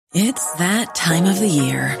It's that time of the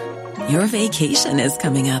year. Your vacation is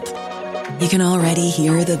coming up. You can already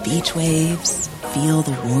hear the beach waves, feel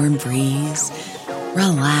the warm breeze,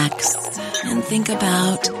 relax, and think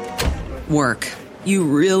about work. You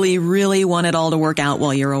really, really want it all to work out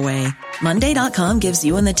while you're away. Monday.com gives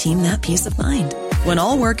you and the team that peace of mind. When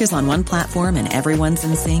all work is on one platform and everyone's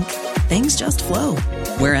in sync, things just flow.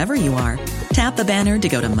 Wherever you are, tap the banner to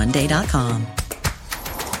go to Monday.com.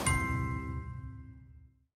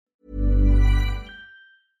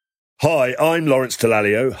 Hi, I'm Lawrence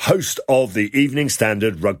Dallaglio, host of the Evening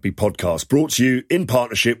Standard Rugby Podcast, brought to you in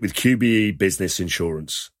partnership with QBE Business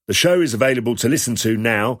Insurance. The show is available to listen to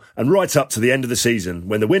now and right up to the end of the season,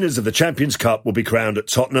 when the winners of the Champions Cup will be crowned at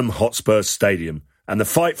Tottenham Hotspur Stadium, and the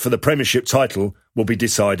fight for the Premiership title will be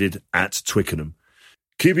decided at Twickenham.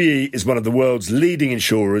 QBE is one of the world's leading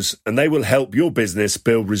insurers, and they will help your business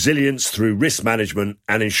build resilience through risk management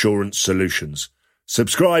and insurance solutions.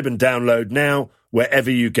 Subscribe and download now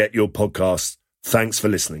wherever you get your podcasts. Thanks for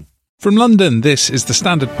listening. From London, this is the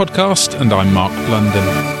Standard Podcast, and I'm Mark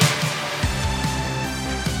Blunden.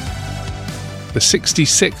 The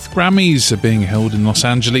 66th Grammys are being held in Los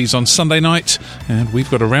Angeles on Sunday night, and we've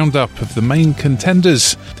got a roundup of the main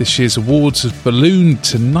contenders. This year's awards have ballooned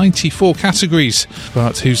to 94 categories,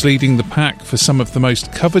 but who's leading the pack for some of the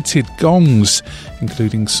most coveted gongs,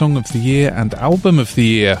 including Song of the Year and Album of the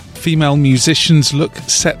Year? Female musicians look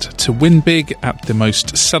set to win big at the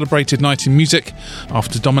most celebrated night in music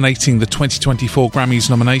after dominating the 2024 Grammys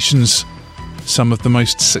nominations. Some of the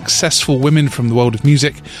most successful women from the world of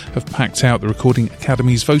music have packed out the Recording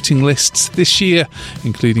Academy's voting lists this year,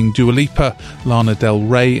 including Dua Lipa, Lana Del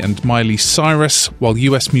Rey and Miley Cyrus, while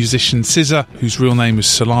US musician SZA, whose real name is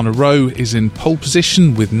Solana Rowe, is in pole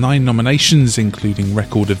position with 9 nominations, including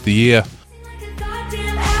Record of the Year.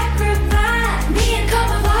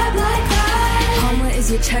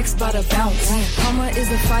 Checks by the bounce. Mama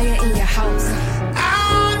is a fire in your house.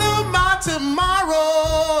 Out of my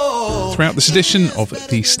tomorrow. Throughout this edition of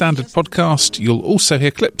the Standard Podcast, you'll also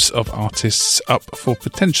hear clips of artists up for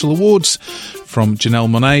potential awards, from Janelle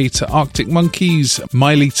Monáe to Arctic Monkeys,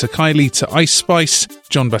 Miley to Kylie to Ice Spice,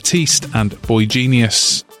 Jon Batiste and Boy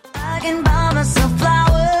Genius. I can buy myself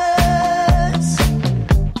flowers.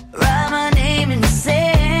 Write my name in the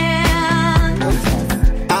sand.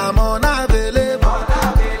 I'm on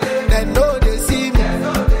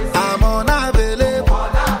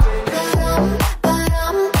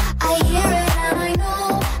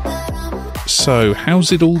So,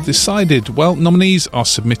 how's it all decided? Well, nominees are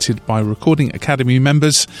submitted by Recording Academy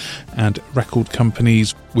members and record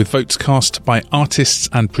companies, with votes cast by artists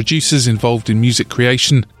and producers involved in music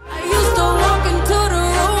creation.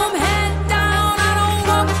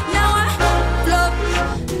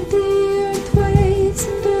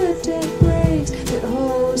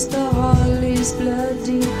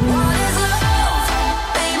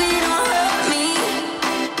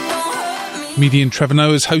 Comedian Trevor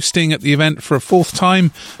Noah is hosting at the event for a 4th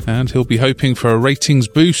time, and he'll be hoping for a ratings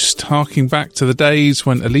boost, harking back to the days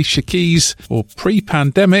when Alicia Keys, or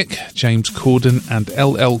pre-pandemic, James Corden and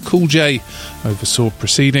LL Cool J oversaw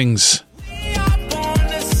proceedings.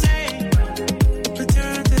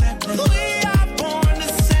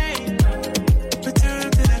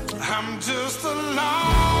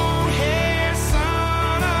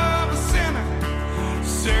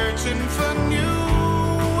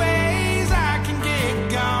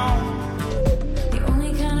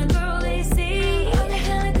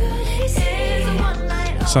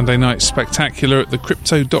 Sunday night spectacular at the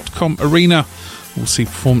Crypto.com Arena. We'll see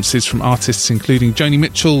performances from artists including Joni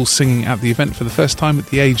Mitchell singing at the event for the first time at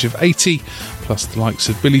the age of 80, plus the likes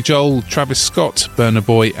of Billy Joel, Travis Scott, Burna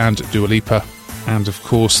Boy and Dua Lipa. And of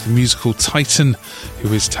course, the musical titan,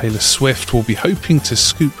 who is Taylor Swift, will be hoping to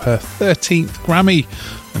scoop her 13th Grammy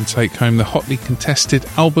and take home the hotly contested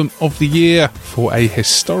Album of the Year for a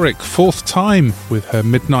historic 4th time with her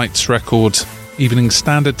Midnights record. Evening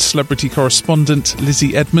Standard celebrity correspondent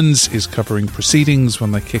Lizzie Edmonds is covering proceedings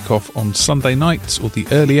when they kick off on Sunday night or the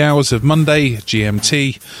early hours of Monday,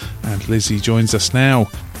 GMT, and Lizzie joins us now.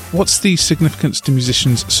 What's the significance to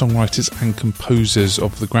musicians, songwriters and composers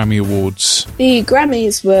of the Grammy Awards? The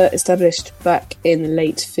Grammys were established back in the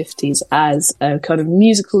late 50s as a kind of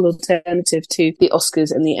musical alternative to the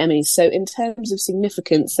Oscars and the Emmys. So in terms of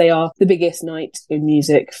significance, they are the biggest night in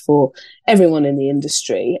music for everyone in the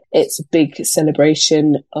industry. It's a big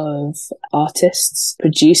celebration of artists,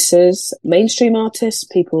 producers, mainstream artists,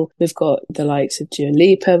 people. We've got the likes of Dua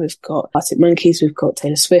Lipa, we've got Arctic Monkeys, we've got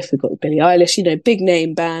Taylor Swift, we've got Billie Eilish, big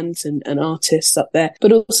name bands. bands and artists up there,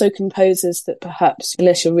 but also composers that perhaps,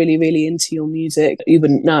 unless you're really, really into your music, you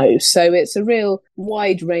wouldn't know. So it's a real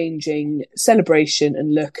wide-ranging celebration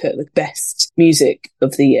and look at the best music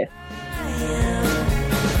of the year.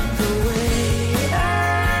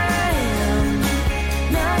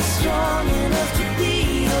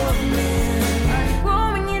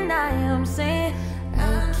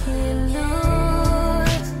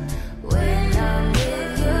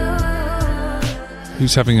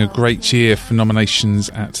 Who's having a great year for nominations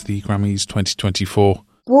at the Grammys 2024?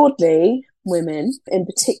 Broadly, women, in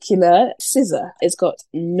particular, SZA has got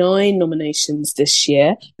 9 nominations this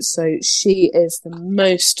year. So she is the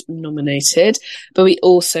most nominated. But we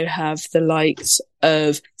also have the likes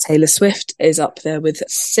of Taylor Swift is up there with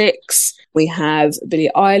 6. We have Billie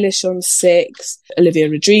Eilish on 6, Olivia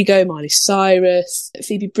Rodrigo, Miley Cyrus,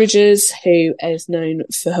 Phoebe Bridgers, who is known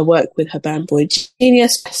for her work with her band Boy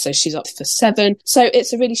Genius, so she's up for 7. So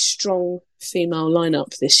it's a really strong female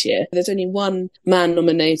lineup this year. There's only one man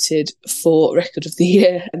nominated for Record of the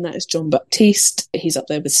Year, and that is John Baptiste. He's up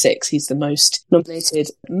there with 6. He's the most nominated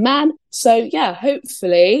man. So yeah,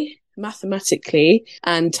 hopefully, mathematically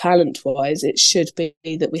and talent-wise, it should be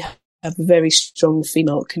that we have a very strong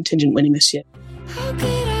female contingent winning this year. How could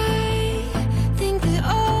I think that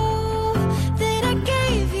all that I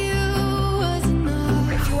gave you was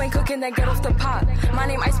enough? If you ain't cooking, then get off the pot. My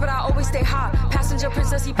name Ice, but I always stay hot. Passenger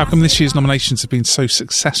princess. How come this year's nominations have been so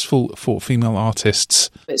successful for female artists?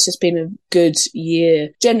 It's just been a good year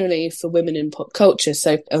generally for women in pop culture.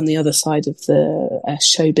 So on the other side of the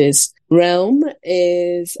showbiz realm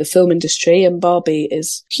is the film industry, and Barbie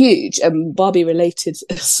is huge, and Barbie related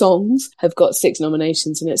songs have got 6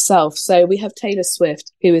 nominations in itself. So we have Taylor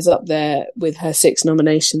Swift, who is up there with her 6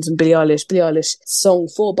 nominations, and Billie Eilish's song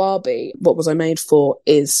for Barbie, What Was I Made For,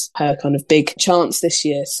 is her kind of big chance this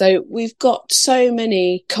year. So we've got so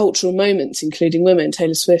many cultural moments, including women.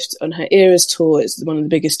 Taylor Swift on her Eras tour is one of the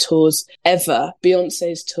biggest tours ever.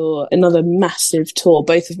 Beyonce's tour, another massive tour,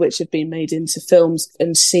 both of which have been made into films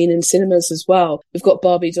and seen in cinemas as well. We've got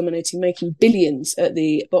Barbie dominating, making billions at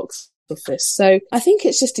the box office. So I think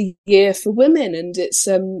it's just a year for women, and it's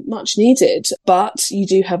much needed. But you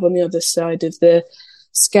do have on the other side of the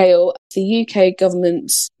scale, the UK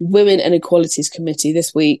government's Women and Equalities Committee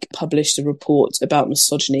this week published a report about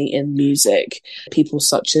misogyny in music. People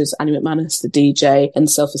such as Annie McManus, the DJ,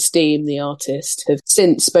 and Self-Esteem, the artist, have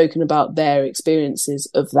since spoken about their experiences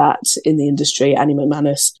of that in the industry. Annie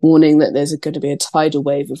McManus warning that there's going to be a tidal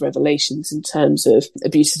wave of revelations in terms of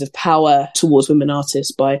abuses of power towards women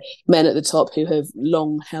artists by men at the top who have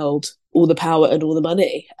long held all the power and all the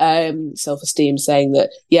money. Self-Esteem saying that,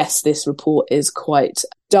 yes, this report is quite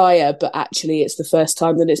dire, but actually it's the first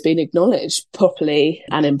time that it's been acknowledged properly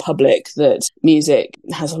and in public that music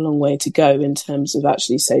has a long way to go in terms of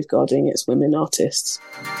actually safeguarding its women artists.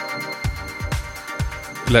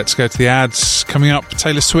 Let's go to the ads. Coming up,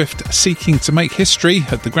 Taylor Swift seeking to make history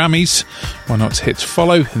at the Grammys. Why not hit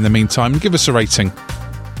follow in the meantime and give us a rating?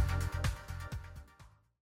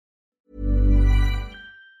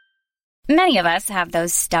 Many of us have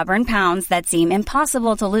those stubborn pounds that seem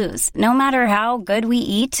impossible to lose, no matter how good we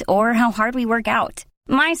eat or how hard we work out.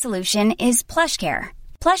 My solution is PlushCare.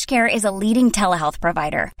 PlushCare is a leading telehealth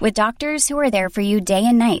provider with doctors who are there for you day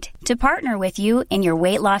and night to partner with you in your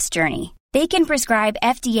weight loss journey. They can prescribe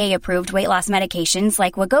FDA-approved weight loss medications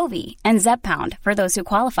like Wegovy and Zepbound for those who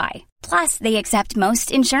qualify. Plus, they accept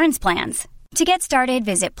most insurance plans. To get started,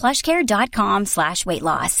 visit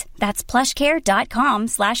plushcare.com/weightloss. That's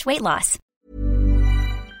plushcare.com/weightloss.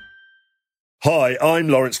 Hi, I'm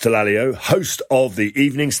Lawrence Dallaglio, host of the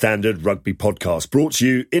Evening Standard Rugby Podcast, brought to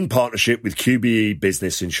you in partnership with QBE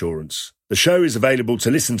Business Insurance. The show is available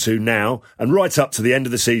to listen to now and right up to the end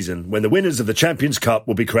of the season, when the winners of the Champions Cup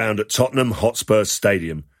will be crowned at Tottenham Hotspur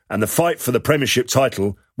Stadium, and the fight for the Premiership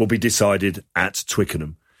title will be decided at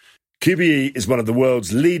Twickenham. QBE is one of the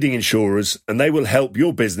world's leading insurers, and they will help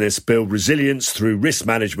your business build resilience through risk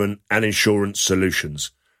management and insurance solutions.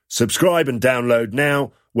 Subscribe and download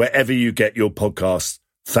now wherever you get your podcasts.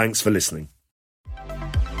 Thanks for listening.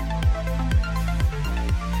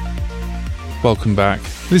 Welcome back.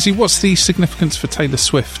 Lizzie, what's the significance for Taylor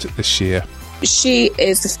Swift this year? She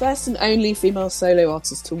is the first and only female solo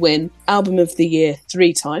artist to win Album of the Year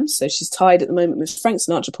 3 times. So she's tied at the moment with Frank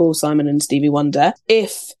Sinatra, Paul Simon and Stevie Wonder.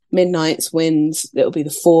 If Midnight's wins, it'll be the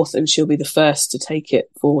 4th, and she'll be the first to take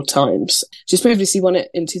it 4 times. She's previously won it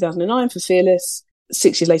in 2009 for Fearless,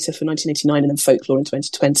 6 years later for 1989 and then Folklore in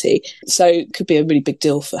 2020. So it could be a really big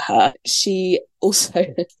deal for her. She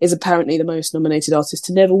also is apparently the most nominated artist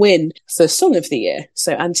to never win for Song of the Year.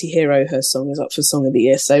 So Anti-Hero, her song, is up for Song of the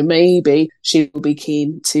Year. So maybe she will be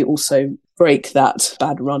keen to also break that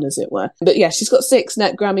bad run, as it were. But yeah, she's got 6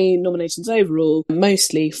 net Grammy nominations overall,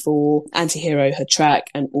 mostly for Anti-Hero, her track,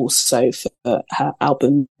 and also for her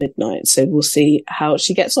album Midnight. So we'll see how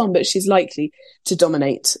she gets on, but she's likely to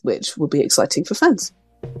dominate, which will be exciting for fans.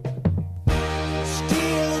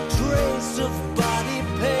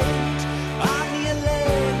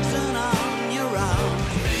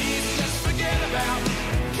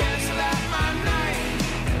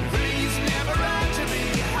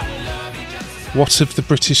 What of the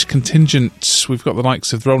British contingent? We've got the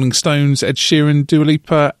likes of the Rolling Stones, Ed Sheeran, Dua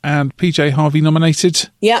Lipa and PJ Harvey nominated.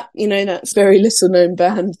 Yeah, that's very little known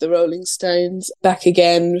band, the Rolling Stones. Back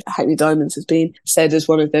again, Hackney Diamonds has been said as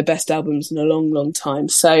one of their best albums in a long, long time.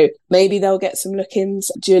 So maybe they'll get some look-ins.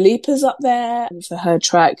 Dua Lipa's up there for her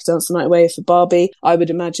track Dance the Night Away for Barbie. I would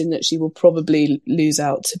imagine that she will probably lose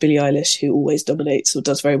out to Billie Eilish, who always dominates or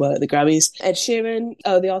does very well at the Grammys. Ed Sheeran,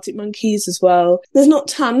 the Arctic Monkeys as well. There's not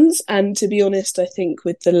tons, and to be honest, I think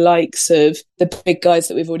with the likes of the big guys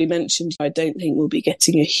that we've already mentioned, I don't think we'll be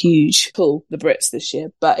getting a huge pull, the Brits, this year.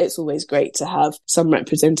 But it's always great to have some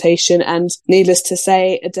representation. And needless to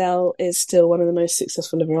say, Adele is still one of the most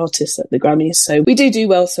successful ever artists at the Grammys. So we do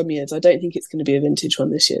well some years. I don't think it's going to be a vintage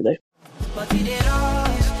one this year, though. But we did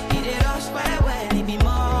us when it be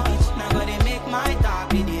much. Now go they make my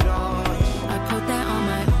dog be did us. I put that on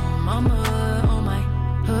my mama, on my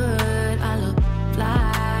hood. I look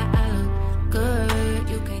fly.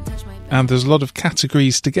 And there's a lot of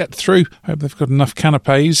categories to get through. I hope they've got enough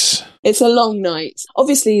canapes. It's a long night.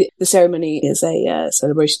 Obviously, the ceremony is a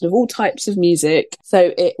celebration of all types of music,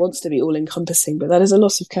 so it wants to be all-encompassing, but that is a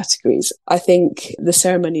lot of categories. I think the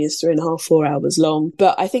ceremony is 3.5, 4 hours long,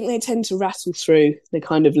 but I think they tend to rattle through the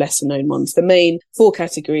kind of lesser-known ones. The main 4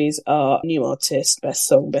 categories are new artist, best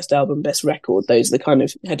song, best album, best record. Those are the kind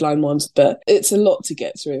of headline ones, but it's a lot to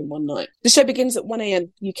get through in one night. The show begins at 1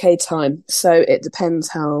 a.m. UK time, so it depends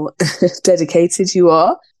how dedicated you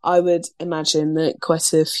are. I would imagine that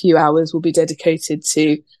quite a few hours will be dedicated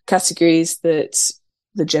to categories that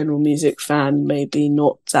the general music fan may be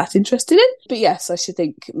not that interested in. But yes, I should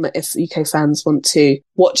think if UK fans want to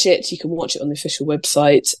watch it, you can watch it on the official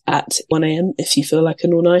website at 1 a.m. if you feel like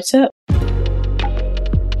an all-nighter.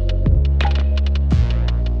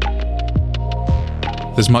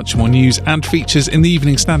 There's much more news and features in the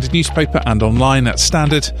Evening Standard newspaper and online at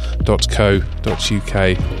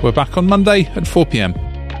standard.co.uk. We're back on Monday at 4 p.m.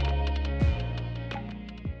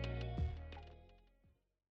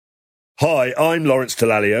 Hi, I'm Lawrence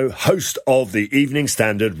Dallaglio, host of the Evening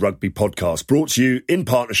Standard Rugby Podcast, brought to you in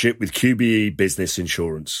partnership with QBE Business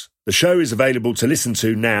Insurance. The show is available to listen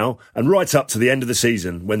to now and right up to the end of the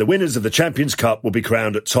season, when the winners of the Champions Cup will be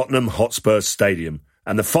crowned at Tottenham Hotspur Stadium,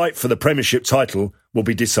 and the fight for the Premiership title will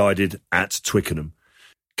be decided at Twickenham.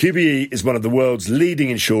 QBE is one of the world's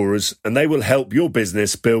leading insurers, and they will help your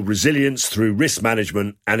business build resilience through risk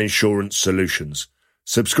management and insurance solutions.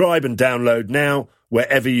 Subscribe and download now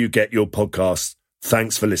wherever you get your podcasts.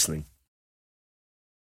 Thanks for listening.